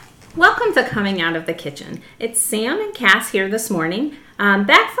Welcome to Coming Out of the Kitchen. It's Sam and Cass here this morning.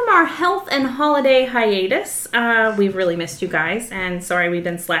 Back from our health and holiday hiatus. We've really missed you guys, and sorry we've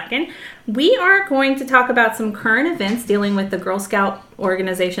been slacking. We are going to talk about some current events dealing with the Girl Scout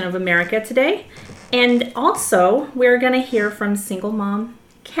Organization of America today. And also, we're going to hear from single mom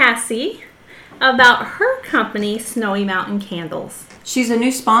Cassie about her company, Snowy Mountain Candles. She's a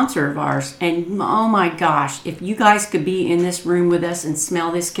new sponsor of ours, and oh my gosh, if you guys could be in this room with us and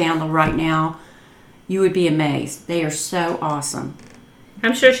smell this candle right now, you would be amazed. They are so awesome.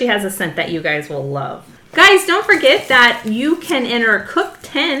 I'm sure she has a scent that you guys will love. Guys, don't forget that you can enter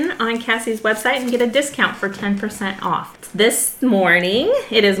Cook10 on Cassie's website and get a discount for 10% off. This morning,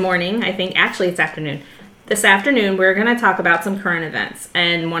 it is morning, I think, actually it's afternoon. This afternoon, we're going to talk about some current events.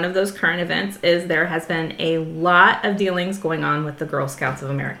 And one of those current events is there has been a lot of dealings going on with the Girl Scouts of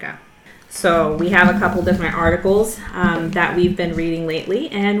America. So we have a couple different articles that we've been reading lately,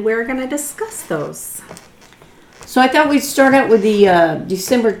 and we're going to discuss those. So I thought we'd start out with the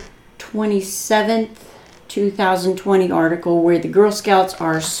December 27th, 2020 article where the Girl Scouts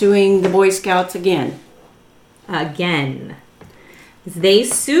are suing the Boy Scouts again. They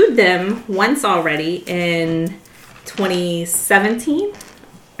sued them once already in 2017,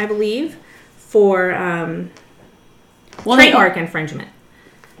 I believe, for trademark infringement.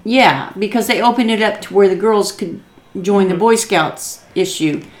 Yeah, because they opened it up to where the girls could join the Boy Scouts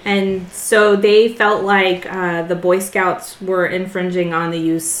issue. And so they felt like the Boy Scouts were infringing on the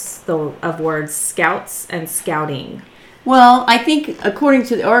use of words scouts and scouting. Well, I think according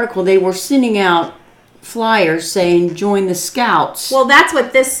to the article, they were sending out flyers saying join the Scouts. Well, that's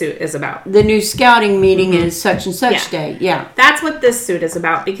what this suit is about. The new scouting meeting is such and such day. Yeah. That's what this suit is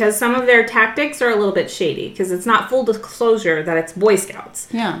about, because some of their tactics are a little bit shady, because it's not full disclosure that it's Boy Scouts.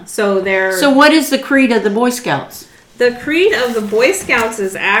 Yeah. So what is the creed of the Boy Scouts? The creed of the Boy Scouts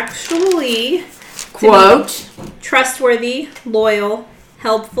is actually quote, trustworthy, loyal,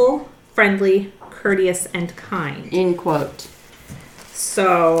 helpful, friendly, courteous, and kind. End quote.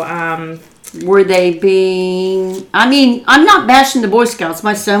 So, were they being... I mean, I'm not bashing the Boy Scouts.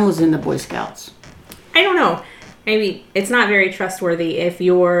 My son was in the Boy Scouts. I don't know. Maybe it's not very trustworthy if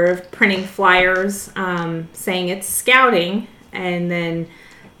you're printing flyers saying it's scouting, and then,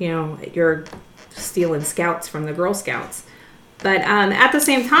 you're stealing scouts from the Girl Scouts. But at the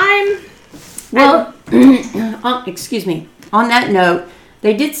same time... Well, excuse me. On that note,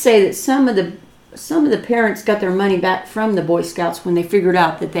 they did say that some of the parents got their money back from the Boy Scouts when they figured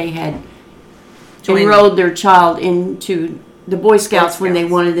out that they had enrolled their child into the Boy Scouts when they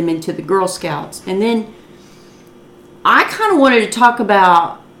wanted them into the Girl Scouts. And then I kind of wanted to talk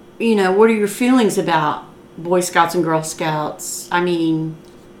about, what are your feelings about Boy Scouts and Girl Scouts? I mean,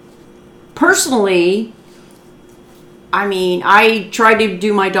 personally, I tried to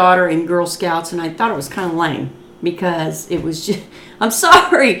do my daughter in Girl Scouts, and I thought it was kind of lame because it was just, I'm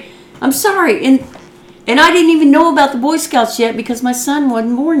sorry. And I didn't even know about the Boy Scouts yet because my son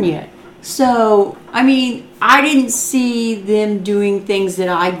wasn't born yet. So, I didn't see them doing things that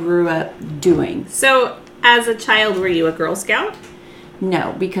I grew up doing. So, as a child, were you a Girl Scout?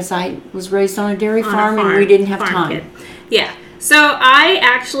 No, because I was raised on a dairy farm and we didn't have time. Kid. Yeah. So, I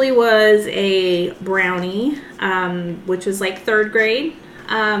actually was a brownie, which was like third grade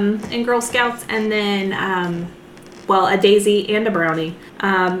in Girl Scouts, and then, a daisy and a brownie.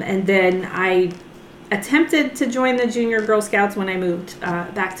 And then I attempted to join the Junior Girl Scouts when I moved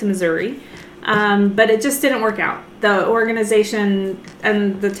back to Missouri, but it just didn't work out. The organization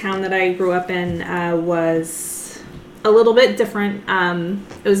and the town that I grew up in was a little bit different.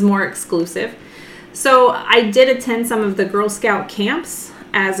 It was more exclusive. So I did attend some of the Girl Scout camps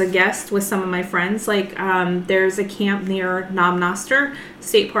as a guest with some of my friends. Like there's a camp near Knob Noster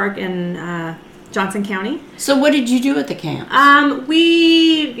State Park in Johnson County. So what did you do at the camp?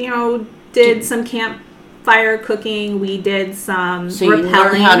 We, did some campfire cooking. We did some so rappelling. You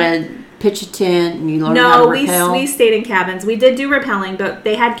learned how to pitch a tent and you learned how to rappel? No, we stayed in cabins. We did do rappelling, but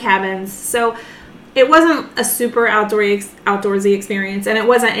they had cabins. So it wasn't a super outdoorsy experience, and it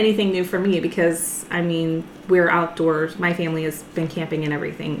wasn't anything new for me because, we're outdoors. My family has been camping and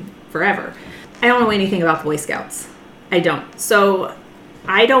everything forever. I don't know anything about the Boy Scouts. I don't. So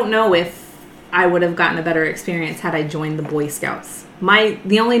I don't know if I would have gotten a better experience had I joined the Boy Scouts.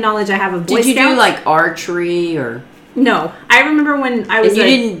 The only knowledge I have of Boy Scouts... Did you do like archery or... No. I remember when I was... And you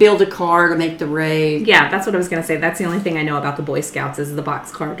didn't build a car to make the raid? Yeah, that's what I was going to say. That's the only thing I know about the Boy Scouts is the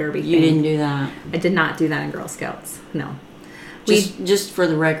boxcar derby thing. You didn't do that? I did not do that in Girl Scouts. No. Just for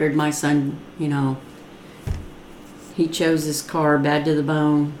the record, my son, he chose his car bad to the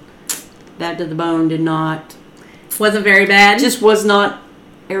bone. Bad to the bone did not... Wasn't very bad? Just was not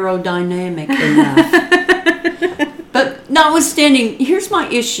aerodynamic enough. But notwithstanding, here's my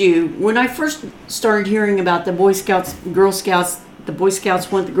issue. When I first started hearing about the Boy Scouts, Girl Scouts, the Boy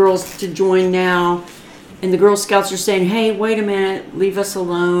Scouts want the girls to join now, and the Girl Scouts are saying, hey, wait a minute, leave us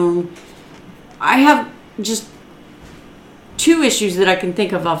alone. I have just two issues that I can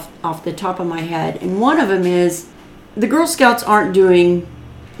think of off the top of my head. And one of them is the Girl Scouts aren't doing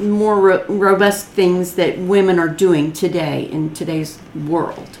more robust things that women are doing today in today's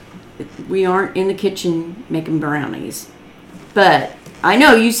world. We aren't in the kitchen making brownies. But I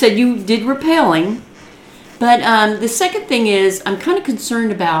know you said you did rappelling. But the second thing is I'm kind of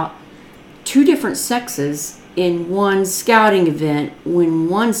concerned about two different sexes in one scouting event when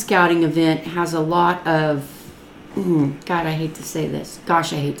one scouting event has a lot of, God, I hate to say this.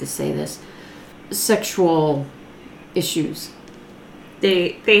 Gosh, I hate to say this. Sexual issues.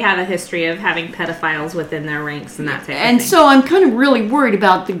 They have a history of having pedophiles within their ranks and that type of thing. And so I'm kind of really worried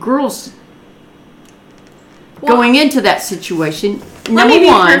about the girls going into that situation. Number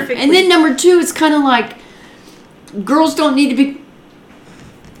one. And then number two, it's kind of like girls don't need to be,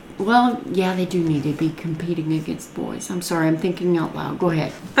 well, yeah, they do need to be competing against boys. I'm sorry, I'm thinking out loud. Go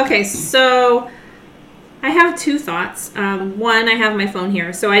ahead. Okay, so I have two thoughts. One, I have my phone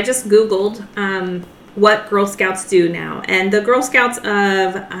here. So I just Googled what Girl Scouts do now. And the Girl Scouts of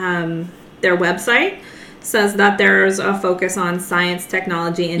their website says that there's a focus on science,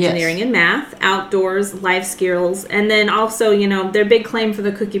 technology, engineering, and math, outdoors, life skills, and then also, their big claim for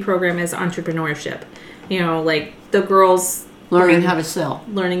the cookie program is entrepreneurship. Like the girls learning how to sell.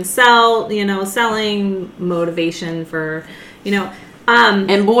 Selling, motivation for,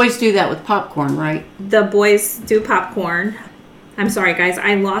 and boys do that with popcorn, right? The boys do popcorn. I'm sorry, guys.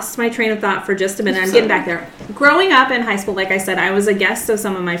 I lost my train of thought for just a minute. I'm getting back there. Growing up in high school, like I said, I was a guest of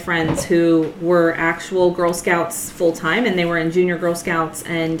some of my friends who were actual Girl Scouts full-time, and they were in junior Girl Scouts,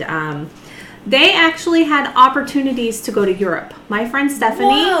 and they actually had opportunities to go to Europe. My friend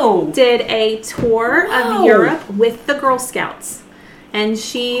Stephanie did a tour of Europe with the Girl Scouts. And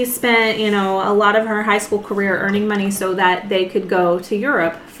she spent, a lot of her high school career earning money so that they could go to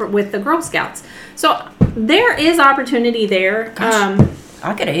Europe with the Girl Scouts. So there is opportunity there. Gosh,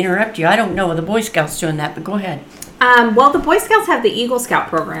 I got to interrupt you. I don't know the Boy Scouts doing that, but go ahead. Well, the Boy Scouts have the Eagle Scout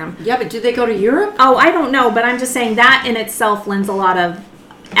program. Yeah, but do they go to Europe? Oh, I don't know, but I'm just saying that in itself lends a lot of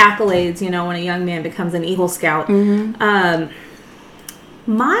accolades, when a young man becomes an Eagle Scout. Mm-hmm.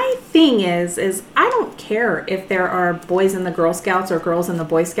 My thing is I don't care if there are boys in the Girl Scouts or girls in the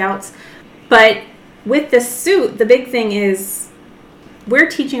Boy Scouts, but with the suit, the big thing is we're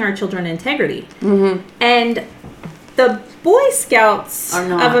teaching our children integrity. Mm-hmm. And the Boy Scouts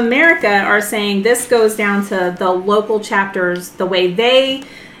of America are saying this goes down to the local chapters, the way they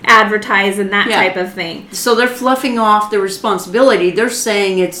advertise and that type of thing. So they're fluffing off the responsibility. They're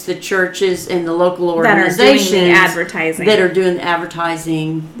saying it's the churches and the local organizations that are doing the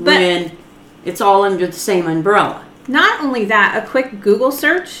advertising when it's all under the same umbrella. Not only that, a quick Google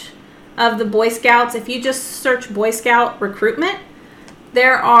search of the Boy Scouts, if you just search Boy Scout recruitment,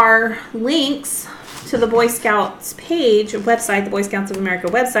 there are links to the Boy Scouts page, website, the Boy Scouts of America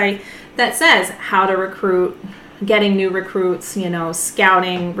website, that says how to recruit, getting new recruits,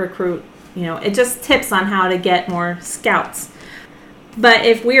 scouting, recruit, it just tips on how to get more scouts. But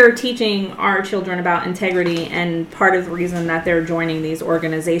if we're teaching our children about integrity, and part of the reason that they're joining these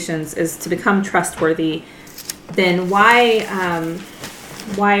organizations is to become trustworthy, then why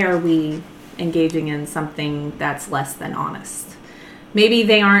are we engaging in something that's less than honest? Maybe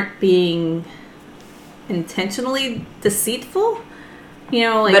they aren't being intentionally deceitful,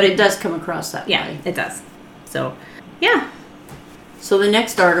 but it does come across that way. Yeah, it does. So, yeah. So the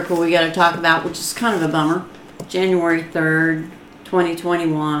next article we got to talk about, which is kind of a bummer, January 3rd,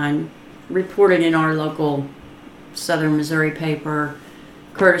 2021, reported in our local Southern Missouri paper,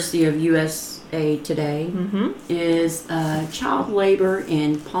 courtesy of USA Today, is child labor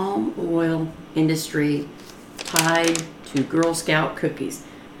in palm oil industry tied to Girl Scout cookies.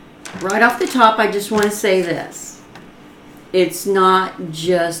 Right off the top, I just want to say this. It's not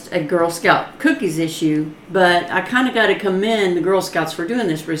just a Girl Scout cookies issue, but I kind of got to commend the Girl Scouts for doing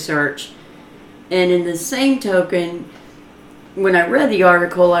this research. And in the same token, when I read the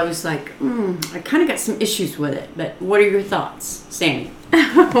article, I was like, I kind of got some issues with it. But what are your thoughts, Sammy?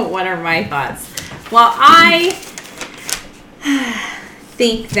 What are my thoughts? Well, I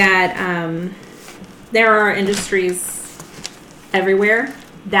think that there are industries everywhere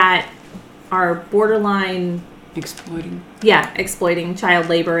that are borderline exploiting child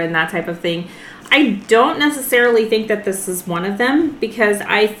labor and that type of thing. I don't necessarily think that this is one of them, because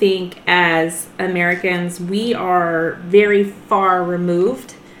I think as Americans we are very far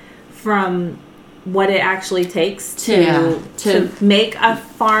removed from what it actually takes Yeah, to make a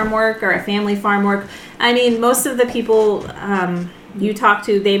farm work or a family farm work. I mean, most of the people you talk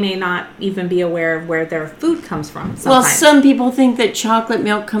to, they may not even be aware of where their food comes from sometimes. Well, some people think that chocolate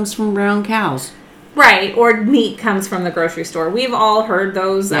milk comes from brown cows. Right, or meat comes from the grocery store. We've all heard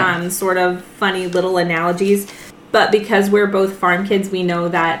those Yeah. sort of funny little analogies, but because we're both farm kids, we know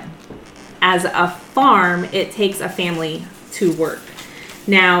that as a farm, it takes a family to work.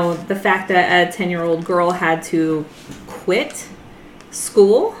 Now, the fact that a 10-year-old girl had to quit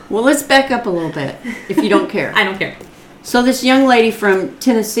school... Well, let's back up a little bit, if you don't care. I don't care. So this young lady from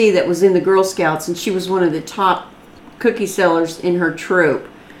Tennessee that was in the Girl Scouts, and she was one of the top cookie sellers in her troop,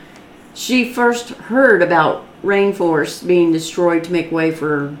 she first heard about rainforests being destroyed to make way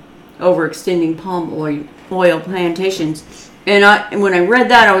for overextending palm oil plantations. And when I read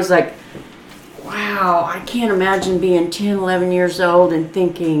that, I was like, wow, I can't imagine being 10, 11 years old and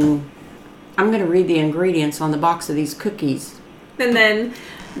thinking, I'm going to read the ingredients on the box of these cookies. And then...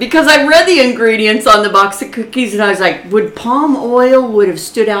 Because I read the ingredients on the box of cookies and I was like, palm oil would have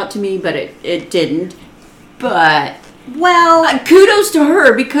stood out to me, but it didn't. But, well... kudos to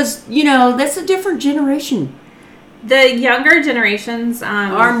her because, that's a different generation. The younger generations...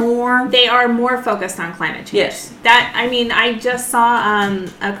 are more... They are more focused on climate change. Yes. I just saw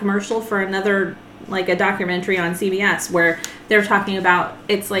a commercial for another, like a documentary on CBS where they're talking about,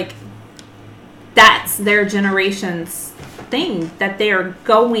 it's like, that's their generation's thing that they are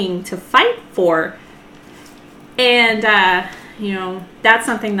going to fight for. And, that's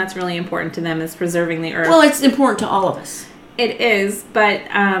something that's really important to them is preserving the earth. Well, it's important to all of us. It is, but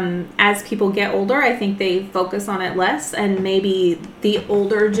as people get older, I think they focus on it less, and maybe the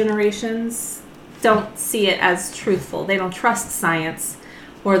older generations don't see it as truthful. They don't trust science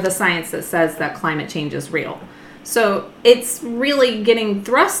or the science that says that climate change is real. So it's really getting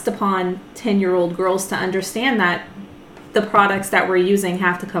thrust upon 10-year-old girls to understand that the products that we're using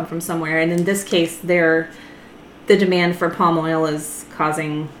have to come from somewhere, and in this case, the demand for palm oil is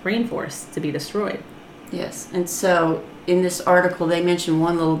causing rainforests to be destroyed. Yes, and so in this article, they mention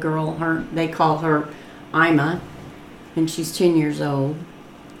one little girl. They call her Ima, and she's 10 years old,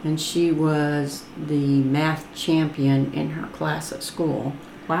 and she was the math champion in her class at school.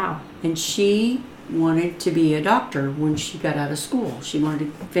 Wow! And she wanted to be a doctor when she got out of school. She wanted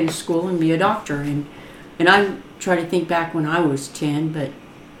to finish school and be a doctor, and I try to think back when I was 10, but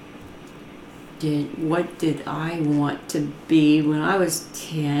what did I want to be when I was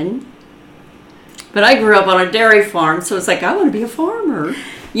 10? But I grew up on a dairy farm, so it's like, I want to be a farmer,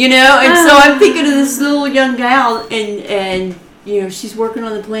 And so I'm thinking of this little young gal, and she's working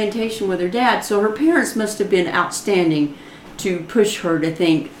on the plantation with her dad, so her parents must have been outstanding to push her to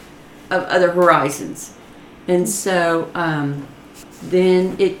think of other horizons. And so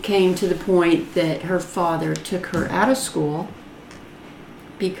then it came to the point that her father took her out of school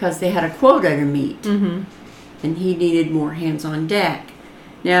because they had a quota to meet, and he needed more hands on deck.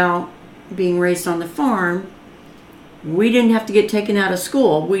 Now, being raised on the farm, we didn't have to get taken out of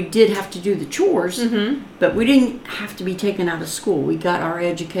school. We did have to do the chores, but we didn't have to be taken out of school. We got our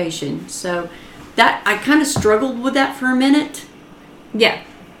education. So that I kind of struggled with that for a minute. Yeah,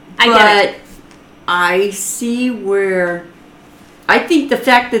 I get it. I see where I think the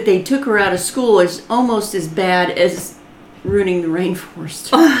fact that they took her out of school is almost as bad as ruining the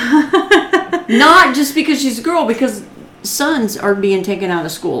rainforest. Not just because she's a girl, because sons are being taken out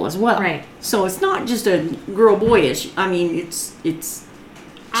of school as well. Right. So it's not just a girl-boy issue. I mean, it's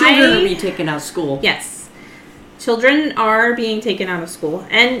children are being taken out of school. Yes. Children are being taken out of school.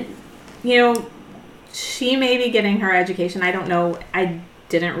 And, she may be getting her education. I don't know. I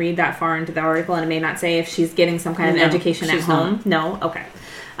didn't read that far into the article, and it may not say if she's getting some kind of education at home. No? Okay.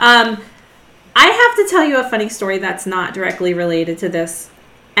 I have to tell you a funny story that's not directly related to this,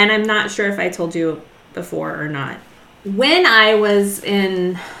 and I'm not sure if I told you before or not. When I was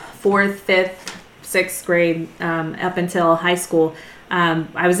in 4th, 5th, 6th grade, up until high school,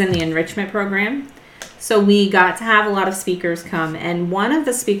 I was in the enrichment program. So we got to have a lot of speakers come, and one of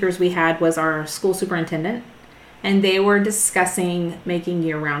the speakers we had was our school superintendent, and they were discussing making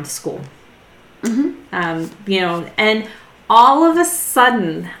year-round school. And all of a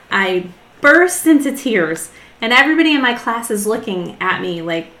sudden, I burst into tears, and everybody in my class is looking at me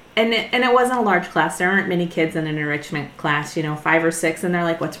like, and it wasn't a large class. There aren't many kids in an enrichment class, 5 or 6, and they're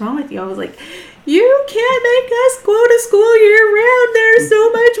like, "What's wrong with you?" I was like, "You can't make us go to school year round. There's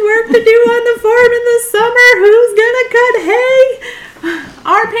so much work to do on the farm in the summer. Who's gonna cut hay?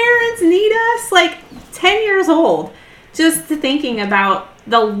 Our parents need us." Like 10 years old, just thinking about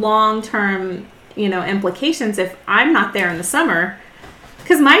the long-term, implications. If I'm not there in the summer,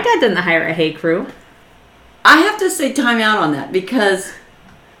 Because my dad didn't hire a hay crew. I have to say time out on that because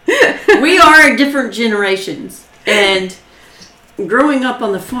we are different generations. And growing up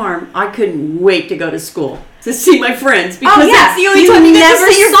on the farm, I couldn't wait to go to school to see my friends because that's the only time you get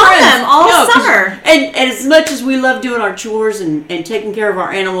to see your friends. Them all summer. And as much as we loved doing our chores and taking care of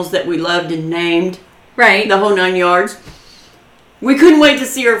our animals that we loved and named, right, the whole 9 yards, we couldn't wait to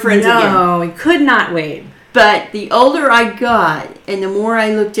see our friends again. No, we could not wait. But the older I got and the more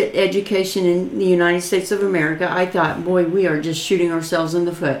I looked at education in the United States of America, I thought, boy, we are just shooting ourselves in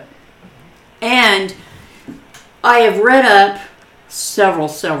the foot. And I have read up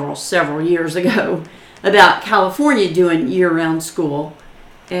several years ago about California doing year-round school.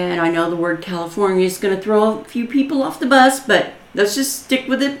 And I know the word California is going to throw a few people off the bus, but let's just stick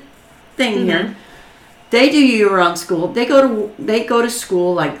with the thing here. They do year-round school. They go to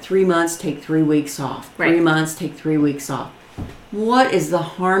school like 3 months, take 3 weeks off. Right. 3 months, take 3 weeks off. What is the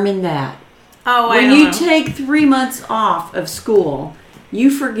harm in that? Oh, I when don't you know. take 3 months off of school, you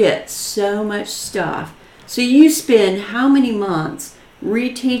forget so much stuff. So you spend how many months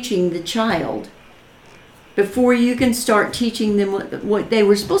reteaching the child before you can start teaching them what they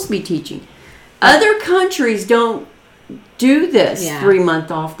were supposed to be teaching? Other countries don't do this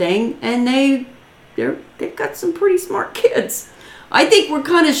 3-month off thing, and they've got some pretty smart kids. I think we're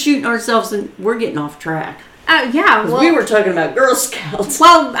kind of shooting ourselves and we're getting off track. Well, we were talking about Girl Scouts.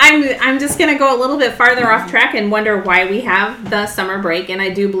 Well, I'm just going to go a little bit farther off track and wonder why we have the summer break, and I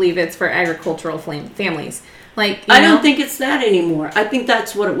do believe it's for agricultural families. Like, I don't think it's that anymore. I think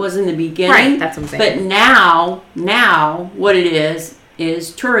that's what it was in the beginning. Right, that's what I'm saying. But now what it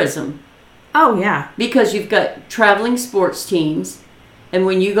is tourism. Oh, yeah. Because you've got traveling sports teams, and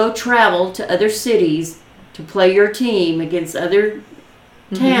when you go travel to other cities to play your team against other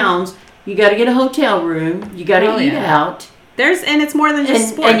towns, you got to get a hotel room. You got to eat out. And it's more than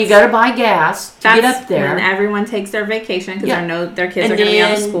just sports. And you got to buy gas to get up there. And everyone takes their vacation because they know their kids are going to be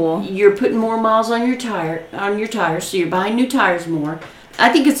out of school. You're putting more miles on your tires, so you're buying new tires more. I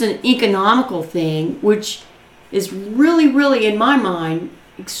think it's an economical thing, which is really, really, in my mind,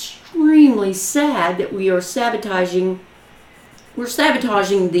 extremely sad that we are sabotaging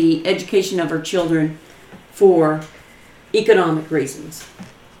the education of our children for economic reasons.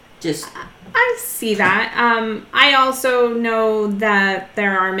 I see that. I also know that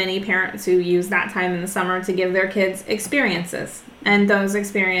there are many parents who use that time in the summer to give their kids experiences. And those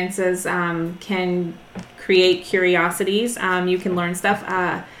experiences can create curiosities. You can learn stuff.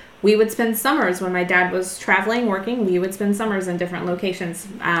 We would spend summers when my dad was traveling, working. We would spend summers in different locations.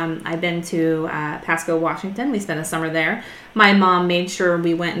 I've been to Pasco, Washington. We spent a summer there. My mom made sure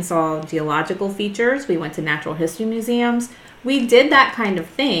we went and saw geological features. We went to natural history museums. We did that kind of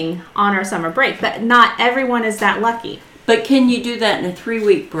thing on our summer break, but not everyone is that lucky. But can you do that in a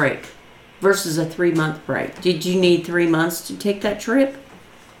 3-week break versus a 3-month break? Did you need 3 months to take that trip?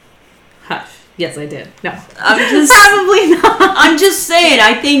 Hush. Yes, I did. No. Probably not. I'm just saying,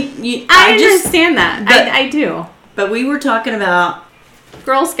 I think... I understand that. I do. But we were talking about...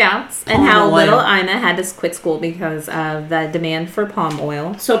 Girl Scouts and how little Ina had to quit school because of the demand for palm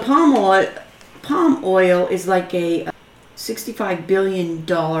oil. So palm oil is like a $65 billion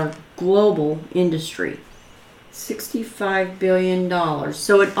global industry. $65 billion.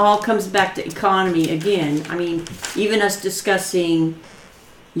 So it all comes back to economy again. I mean, even us discussing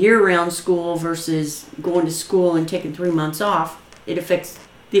year-round school versus going to school and taking 3 months off, it affects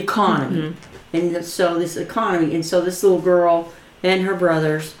the economy. And so this economy, and so this little girl and her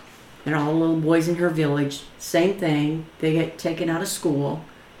brothers and all the little boys in her village, same thing. They get taken out of school.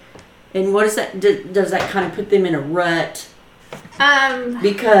 And what is that? Does that kind of put them in a rut?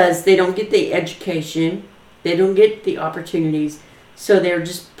 Because they don't get the education, they don't get the opportunities, so they're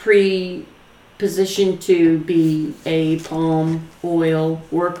just positioned to be a palm oil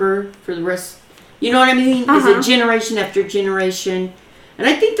worker for the rest. You know what I mean? Is it generation after generation? And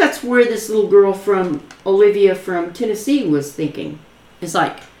I think that's where this little girl from Olivia from Tennessee was thinking. It's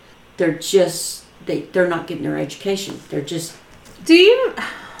like they're not getting their education. They're just. Do you?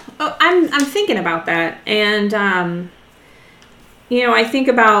 Oh, I'm thinking about that, and I think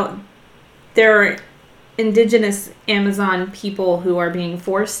about their indigenous Amazon people who are being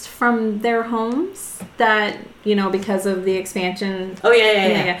forced from their homes that, because of the expansion. Oh,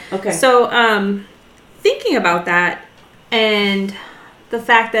 yeah. Okay. So, thinking about that and the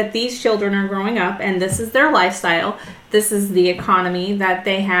fact that these children are growing up and this is their lifestyle, this is the economy that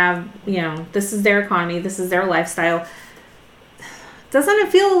they have, this is their economy, this is their lifestyle. Doesn't it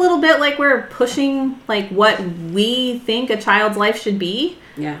feel a little bit like we're pushing like what we think a child's life should be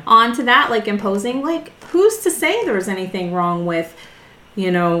onto that, like imposing? Like, who's to say there's anything wrong with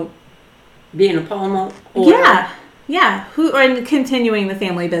you know, Being a palm oil. yeah, and continuing the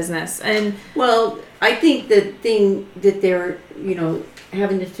family business. And well, I think the thing that they're,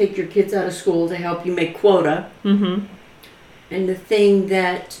 having to take your kids out of school to help you make quota, mm-hmm. and the thing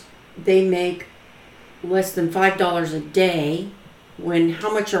that they make less than $5 a day. When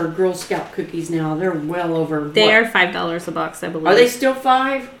how much are Girl Scout cookies now? They're well over. They are $5 a box, I believe. Are they still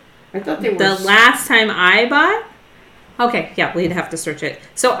 $5? I thought they were. The last time I bought. Okay, yeah, we'd have to search it.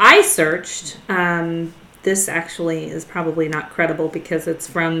 So I searched. This actually is probably not credible because it's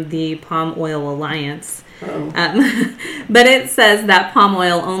from the Palm Oil Alliance. But it says that palm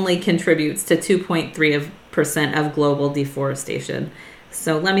oil only contributes to 2.3% of global deforestation.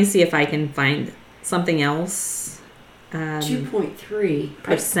 So let me see if I can find something else.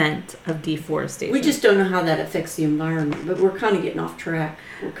 2.3% of deforestation. We just don't know how that affects the environment, but we're kind of getting off track.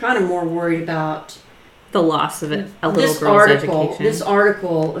 We're kind of more worried about the loss of a little girl's education. This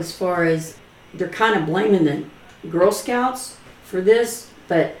article, as far as they're kind of blaming the Girl Scouts for this,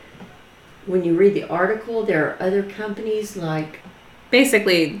 but when you read the article, there are other companies like...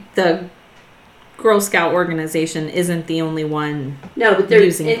 Basically, the Girl Scout organization isn't the only one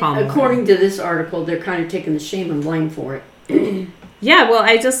using palm oil. According to this article, they're kind of taking the shame and blame for it. Yeah, well,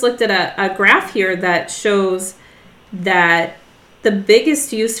 I just looked at a graph here that shows that the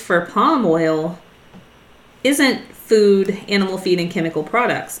biggest use for palm oil isn't food, animal feed, and chemical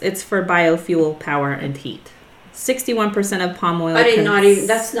products. It's for biofuel, power, and heat. 61% of palm oil...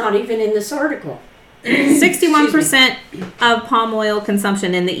 That's not even in this article. 61% of palm oil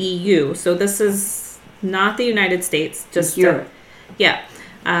consumption in the EU. So this is not the United States. Just Europe.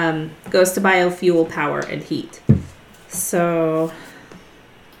 Goes to biofuel, power, and heat. So...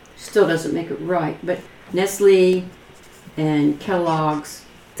 Still doesn't make it right. But Nestle and Kellogg's...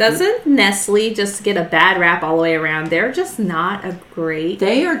 Doesn't Nestle just get a bad rap all the way around? They're just not a great...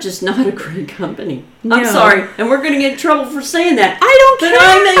 They are just not a great company. No. I'm sorry. And we're going to get in trouble for saying that. I don't care. But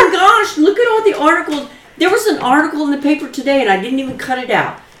I mean, gosh, look at all the articles. There was an article in the paper today, and I didn't even cut it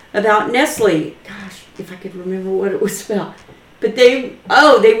out, about Nestle. Gosh, if I could remember what it was about. But they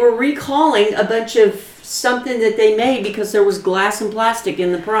were recalling a bunch of something that they made because there was glass and plastic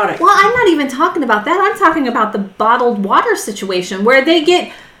in the product. Well, I'm not even talking about that. I'm talking about the bottled water situation where they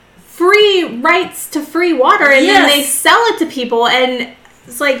get free rights to free water and then they sell it to people, and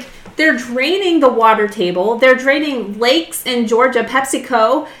it's like they're draining the water table. They're draining lakes in Georgia,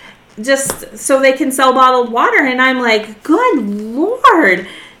 PepsiCo, just so they can sell bottled water. And I'm like, good Lord.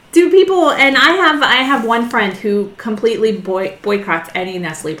 Do people... And I have one friend who completely boycotts any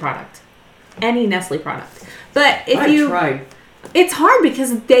Nestle product. Any Nestle product. But if I tried. It's hard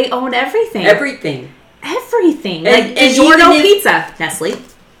because they own everything. Everything. Like DiGiorno pizza, Nestle.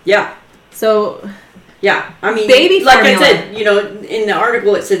 Yeah. So... Yeah, I mean, baby like formula. I said, in the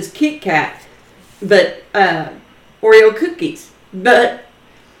article it says Kit Kat, but Oreo cookies. But,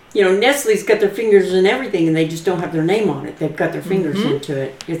 Nestle's got their fingers in everything and they just don't have their name on it. They've got their fingers into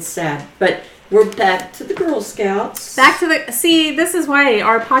it. It's sad. But we're back to the Girl Scouts. See, this is why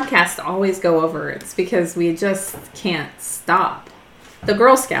our podcasts always go over. It's because we just can't stop. The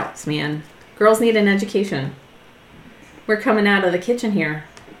Girl Scouts, man. Girls need an education. We're coming out of the kitchen here.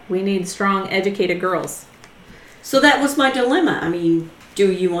 We need strong, educated girls. So that was my dilemma. I mean, do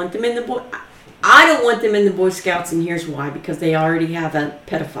you want them in the Boy... I don't want them in the Boy Scouts, and here's why. Because they already have a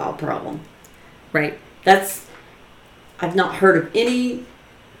pedophile problem. Right. I've not heard of any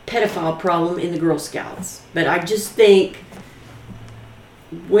pedophile problem in the Girl Scouts. But I just think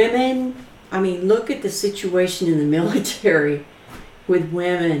women... I mean, look at the situation in the military with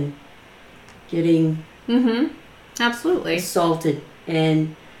women getting... Absolutely. Assaulted.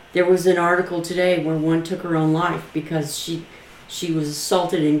 And... There was an article today where one took her own life because she was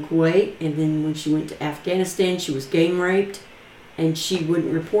assaulted in Kuwait, and then when she went to Afghanistan, she was gang raped, and she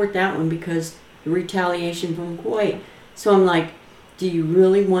wouldn't report that one because the retaliation from Kuwait. So I'm like, do you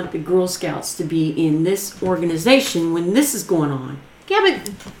really want the Girl Scouts to be in this organization when this is going on? Yeah,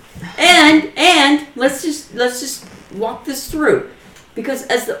 but and let's just walk this through, because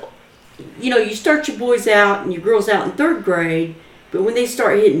as you start your boys out and your girls out in 3rd grade. But when they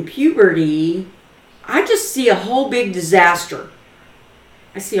start hitting puberty, I just see a whole big disaster.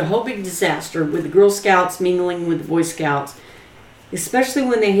 I see a whole big disaster with the Girl Scouts mingling with the Boy Scouts. Especially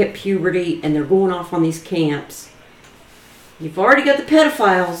when they hit puberty and they're going off on these camps. You've already got the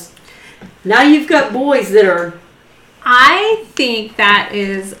pedophiles. Now you've got boys that are... I think that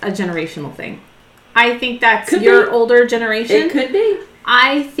is a generational thing. I think that's your older generation. It could be.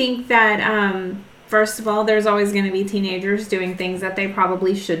 I think that... First of all, there's always going to be teenagers doing things that they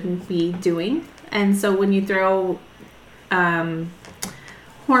probably shouldn't be doing. And so when you throw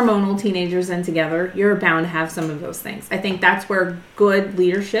hormonal teenagers in together, you're bound to have some of those things. I think that's where good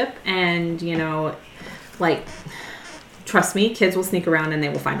leadership and, like, trust me, kids will sneak around and they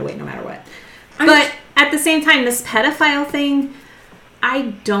will find a way no matter what. But at the same time, this pedophile thing,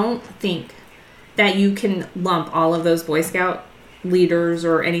 I don't think that you can lump all of those Boy Scout leaders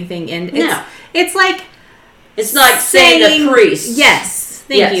or anything in. It's like... It's like saying a priest. Yes.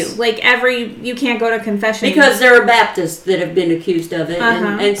 Thank you. Like you can't go to confession. Because there are Baptists that have been accused of it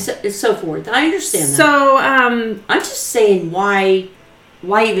and so forth. I understand that. So, I'm just saying why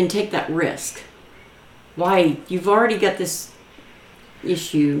even take that risk? Why? You've already got this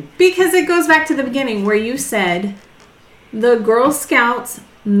issue. Because it goes back to the beginning where you said the Girl Scouts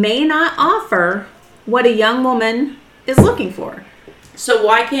may not offer what a young woman is looking for. So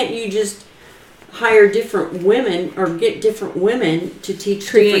why can't you just hire different women or get different women to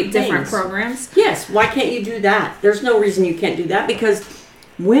create different programs? Yes. Why can't you do that? There's no reason you can't do that because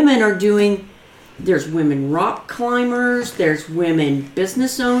women are doing... There's women rock climbers. There's women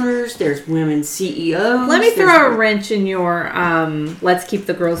business owners. There's women CEOs. Let me throw a wrench in your let's keep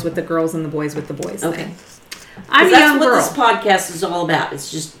the girls with the girls and the boys with the boys thing. I'm a young girl. That's what this podcast is all about. It's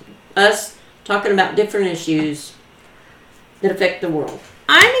just us talking about different issues that affect the world.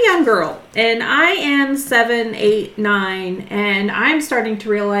 I'm a young girl, and I am 7, 8, 9, and I'm starting to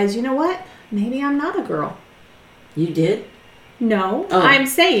realize, you know what? Maybe I'm not a girl. You did? No. Oh. I'm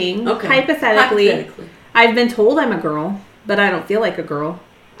saying, hypothetically, I've been told I'm a girl, but I don't feel like a girl.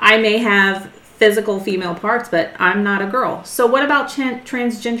 I may have physical female parts, but I'm not a girl. So what about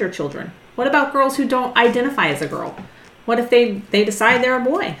transgender children? What about girls who don't identify as a girl? What if they decide they're a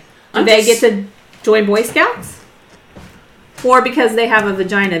boy? Do they get to join Boy Scouts? Or because they have a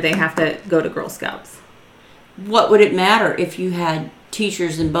vagina, they have to go to Girl Scouts? What would it matter if you had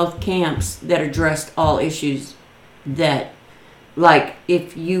teachers in both camps that addressed all issues that, like,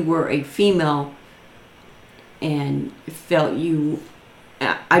 if you were a female and felt you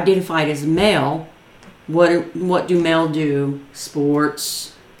identified as male, what do male do?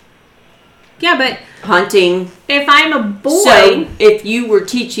 Sports. Yeah, but... hunting. If I'm a boy... So, if you were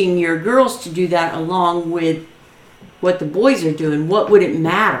teaching your girls to do that along with what the boys are doing, what would it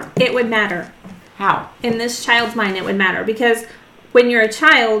matter? It would matter. How? In this child's mind, it would matter. Because when you're a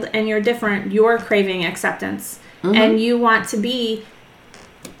child and you're different, you're craving acceptance. Mm-hmm. And you want to be...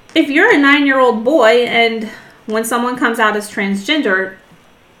 If you're a 9-year-old boy and when someone comes out as transgender,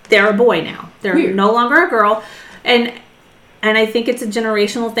 they're a boy now. They're no longer a girl. And I think it's a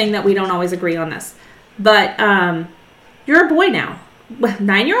generational thing that we don't always agree on this. But you're a boy now.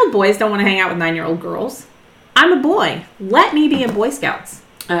 9-year-old boys don't want to hang out with 9-year-old girls. I'm a boy. Let me be in Boy Scouts.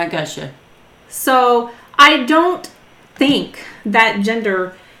 I gotcha. So I don't think that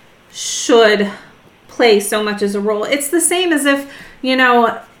gender should play so much as a role. It's the same as if,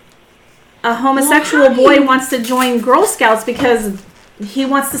 a homosexual boy wants to join Girl Scouts because he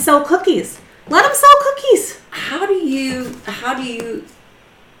wants to sell cookies. Let him sell cookies. How do you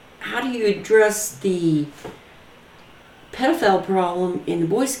address the pedophile problem in the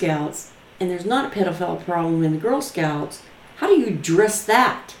Boy Scouts and there's not a pedophile problem in the Girl Scouts? How do you address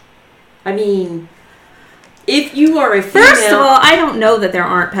that? I mean, if you are a female... First of all, I don't know that there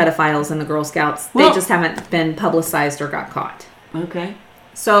aren't pedophiles in the Girl Scouts. They just haven't been publicized or got caught. Okay.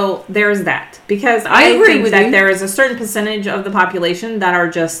 So there's that. Because I agree think that there is a certain percentage of the population that are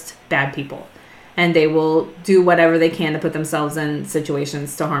just bad people. And they will do whatever they can to put themselves in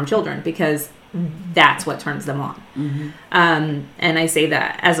situations to harm children because that's what turns them on. Mm-hmm. And I say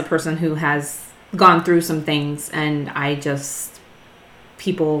that as a person who has gone through some things and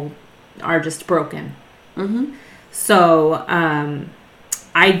people are just broken. Mm-hmm. So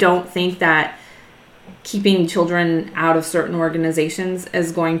I don't think that keeping children out of certain organizations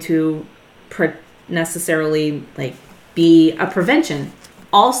is going to necessarily be a prevention.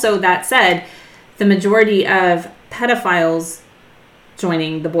 Also, that said, the majority of pedophiles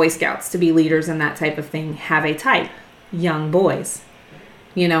joining the Boy Scouts to be leaders and that type of thing have a type. Young boys.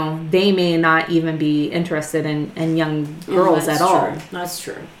 They may not even be interested in young girls at all. That's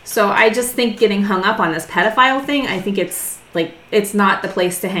true. So I just think getting hung up on this pedophile thing, I think it's not the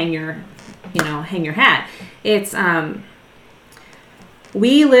place to hang your hat. It's,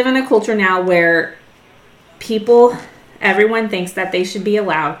 we live in a culture now where everyone thinks that they should be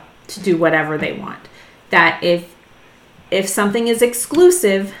allowed to do whatever they want. That if something is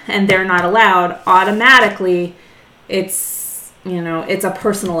exclusive and they're not allowed, automatically it's a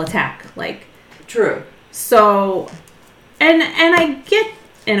personal attack. True. So, and I get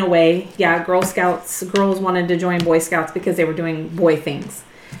in a way, yeah, girls wanted to join Boy Scouts because they were doing boy things.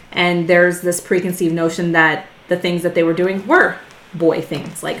 And there's this preconceived notion that the things that they were doing were boy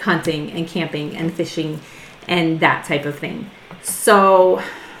things like hunting and camping and fishing and that type of thing. So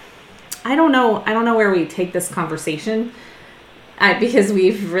I don't know where we take this conversation because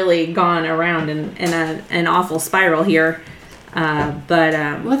we've really gone around in an awful spiral here. Well,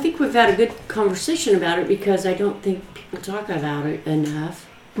 I think we've had a good conversation about it because I don't think people talk about it enough.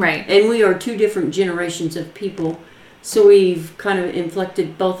 Right. And we are two different generations of people, so we've kind of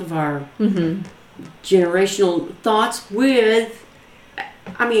inflected both of our generational thoughts with,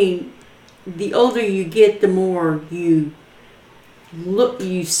 I mean, the older you get, the more you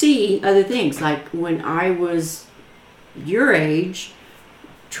see other things. Like when I was your age,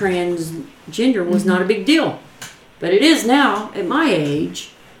 transgender was not a big deal. But it is now at my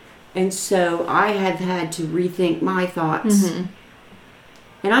age. And so I have had to rethink my thoughts.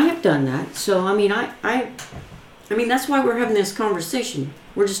 And I have done that. So, I mean, I mean, that's why we're having this conversation.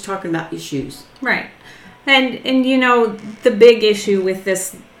 We're just talking about issues. Right. And you know, the big issue with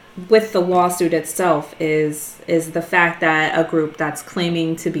this, with the lawsuit itself is the fact that a group that's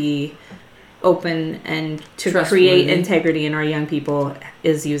claiming to be open and to create integrity in our young people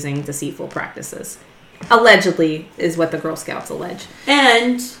is using deceitful practices. Allegedly is what the Girl Scouts allege.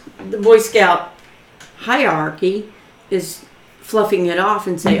 And the Boy Scout hierarchy is fluffing it off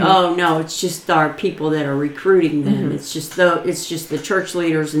and say, oh no, it's just our people that are recruiting them. It's just the church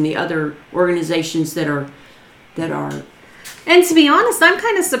leaders and the other organizations that are. And to be honest, I'm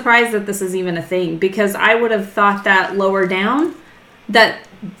kind of surprised that this is even a thing, because I would have thought that lower down that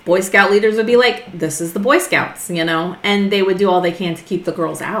Boy Scout leaders would be like, this is the Boy Scouts, you know, and they would do all they can to keep the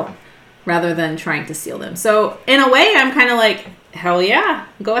girls out rather than trying to steal them. So in a way, I'm kind of like, hell yeah,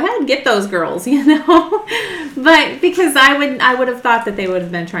 go ahead, get those girls, you know. But because I would have thought that they would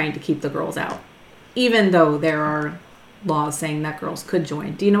have been trying to keep the girls out, even though there are laws saying that girls could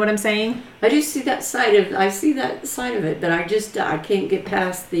join. Do you know what I'm saying? I do see that side of it, but I can't get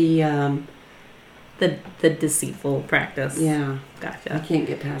past the deceitful practice. Yeah, gotcha. I can't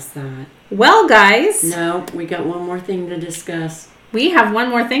get past that. Well, guys, no, we got one more thing to discuss. We have one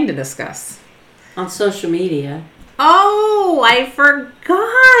more thing to discuss on social media. Oh, I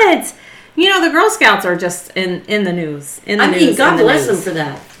forgot. You know, the Girl Scouts are just in the news. God bless them for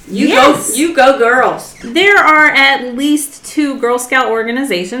that. You go girls. There are at least 2 Girl Scout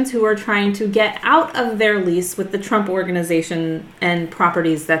organizations who are trying to get out of their lease with the Trump organization and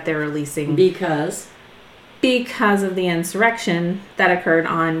properties that they're leasing. Because of the insurrection that occurred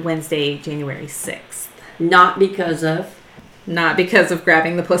on Wednesday, January 6th. Not because of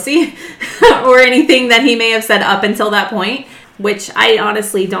grabbing the pussy or anything that he may have said up until that point, which I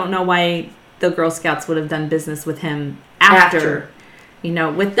honestly don't know why the Girl Scouts would have done business with him after. You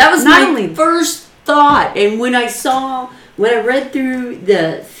know, that was my first thought. And when I read through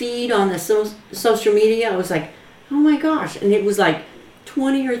the feed on the social media, I was like, oh my gosh. And it was like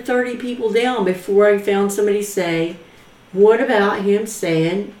 20 or 30 people down before I found somebody say, what about him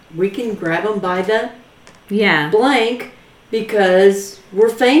saying we can grab him by the blank because we're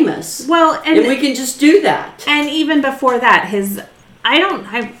famous. Well, and we can just do that. And even before that,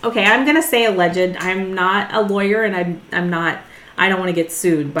 I'm going to say alleged. I'm not a lawyer, and I don't want to get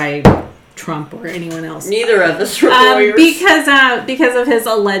sued by Trump or anyone else. Neither of us are lawyers. Because of his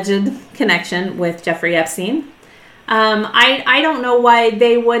alleged connection with Jeffrey Epstein. I don't know why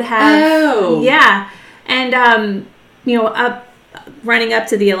they would have. Oh. Yeah. And, running up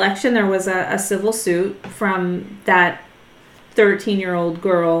to the election, there was a civil suit from that 13-year-old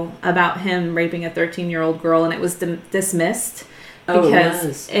girl about him raping a 13-year-old girl, and it was dismissed.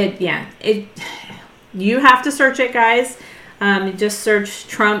 Because you have to search it, guys. Just search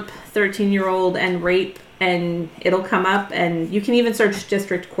Trump 13-year-old and rape, and it'll come up. And you can even search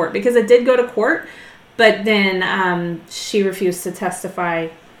district court, because it did go to court, but then she refused to testify,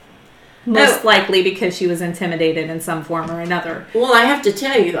 most likely because she was intimidated in some form or another. Well, I have to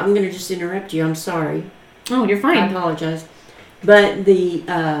tell you, I'm going to just interrupt you. I'm sorry. Oh, you're fine. I apologize. But the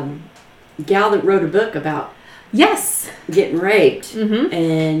gal that wrote a book about getting raped,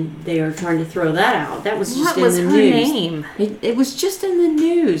 and they are trying to throw that out. That was just in the news. What was her name? It was just in the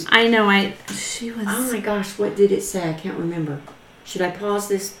news. I know. She was. Oh my gosh, what did it say? I can't remember. Should I pause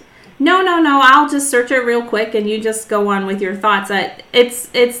this? No. I'll just search it real quick, and you just go on with your thoughts.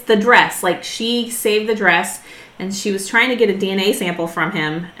 It's the dress. Like, she saved the dress, and she was trying to get a DNA sample from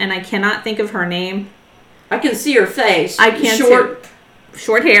him, and I cannot think of her name. I can see her face. I can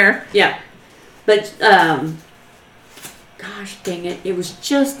short hair. Yeah, but gosh dang it! It was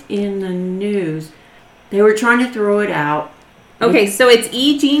just in the news. They were trying to throw it out. Okay, so it's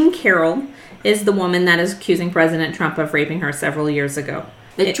E. Jean Carroll is the woman that is accusing President Trump of raping her several years ago.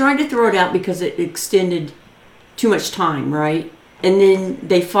 They tried to throw it out because it extended too much time, right? And then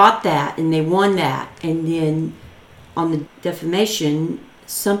they fought that and they won that. And then on the defamation,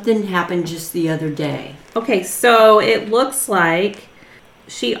 something happened just the other day. Okay, so it looks like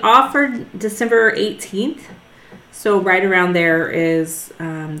she offered December 18th. So right around there is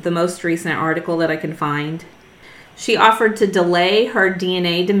the most recent article that I can find. She offered to delay her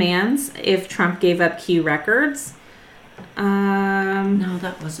DNA demands if Trump gave up key records. No,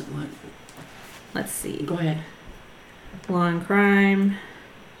 that wasn't what. Let's see. Go ahead. Law and crime.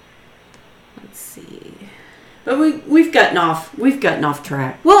 Let's see. But we've gotten off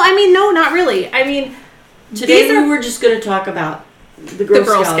track. Well, I mean, no, not really. I mean, today we were just going to talk about the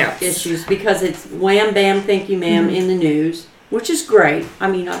Girl Scout issues because it's wham bam thank you ma'am in the news, which is great.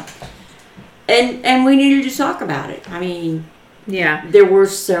 I mean, and we needed to talk about it. I mean, yeah, there were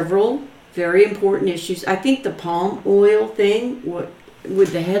several very important issues. I think the palm oil thing,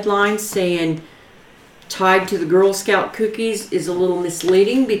 with the headlines saying tied to the Girl Scout cookies, is a little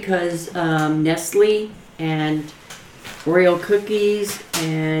misleading because Nestle and Oreo cookies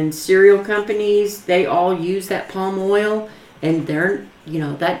and cereal companies, they all use that palm oil, and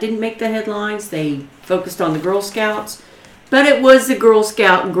that didn't make the headlines. They focused on the Girl Scouts, but it was the Girl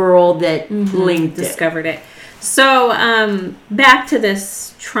Scout girl that discovered it. So back to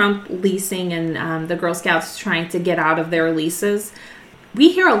this Trump leasing and the Girl Scouts trying to get out of their leases.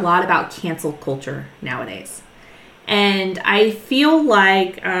 We hear a lot about cancel culture nowadays. And I feel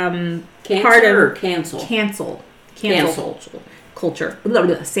like cancel culture.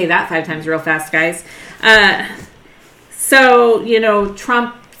 Say that 5 times real fast, guys. So,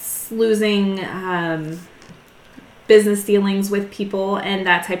 Trump's losing business dealings with people and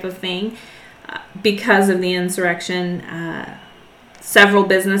that type of thing because of the insurrection. Several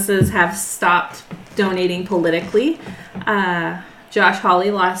businesses have stopped donating politically. Josh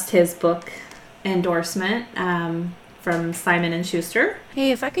Hawley lost his book endorsement from Simon & Schuster.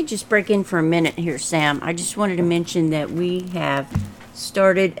 Hey, if I could just break in for a minute here, Sam. I just wanted to mention that we have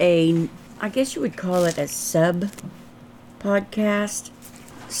started I guess you would call it a sub-podcast.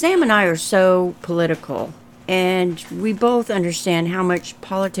 Sam and I are so political, and we both understand how much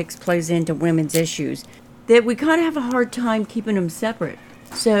politics plays into women's issues, that we kind of have a hard time keeping them separate.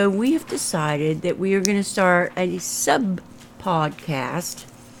 So we have decided that we are going to start a sub-podcast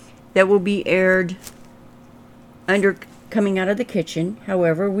that will be aired under Coming Out of the Kitchen.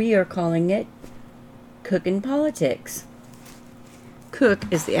 However, we are calling it Cookin' Politics. Cook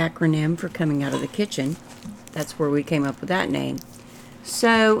is the acronym for Coming Out of the Kitchen. That's where we came up with that name.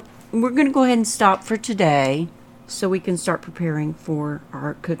 So we're going to go ahead and stop for today so we can start preparing for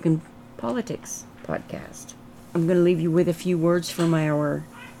our Cookin' Politics podcast. I'm going to leave you with a few words from our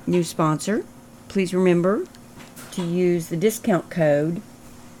new sponsor. Please remember to use the discount code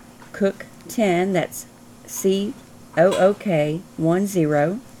COOK10, that's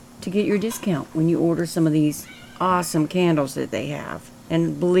COOK10, to get your discount when you order some of these awesome candles that they have.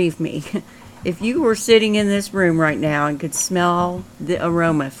 And believe me, if you were sitting in this room right now and could smell the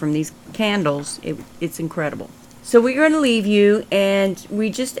aroma from these candles, it's incredible. So we're going to leave you, and we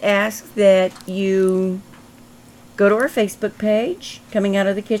just ask that you go to our Facebook page, Coming Out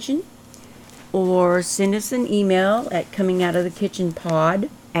of the Kitchen, or send us an email at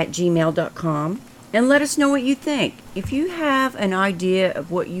comingoutofthekitchenpod@gmail.com and let us know what you think. If you have an idea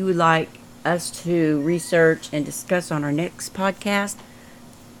of what you would like us to research and discuss on our next podcast,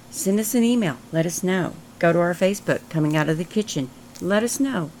 send us an email. Let us know. Go to our Facebook, Coming Out of the Kitchen. Let us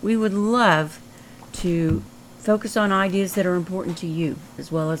know. We would love to focus on ideas that are important to you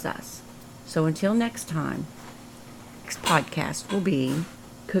as well as us. So until next time, next podcast will be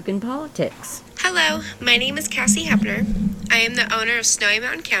Cookin' Politics. Hello, my name is Cassie Hepner. I am the owner of Snowy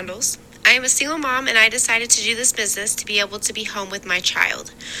Mountain Candles. I am a single mom, and I decided to do this business to be able to be home with my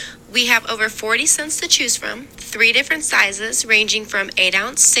child. We have over 40 scents to choose from, 3 different sizes ranging from 8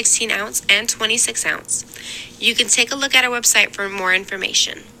 ounce, 16 ounce, and 26 ounce. You can take a look at our website for more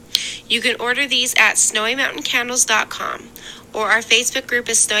information. You can order these at snowymountaincandles.com, or our Facebook group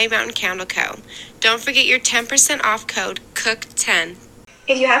is Snowy Mountain Candle Co. Don't forget your 10% off code COOK10.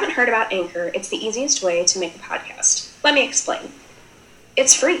 If you haven't heard about Anchor, it's the easiest way to make a podcast. Let me explain.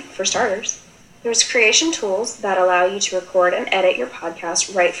 It's free, for starters. There's creation tools that allow you to record and edit your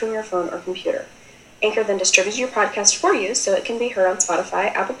podcast right from your phone or computer. Anchor then distributes your podcast for you so it can be heard on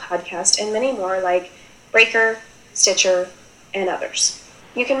Spotify, Apple Podcast, and many more like Breaker, Stitcher, and others.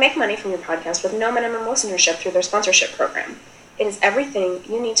 You can make money from your podcast with no minimum listenership through their sponsorship program. It is everything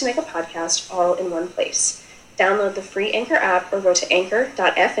you need to make a podcast all in one place. Download the free Anchor app or go to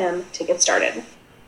anchor.fm to get started.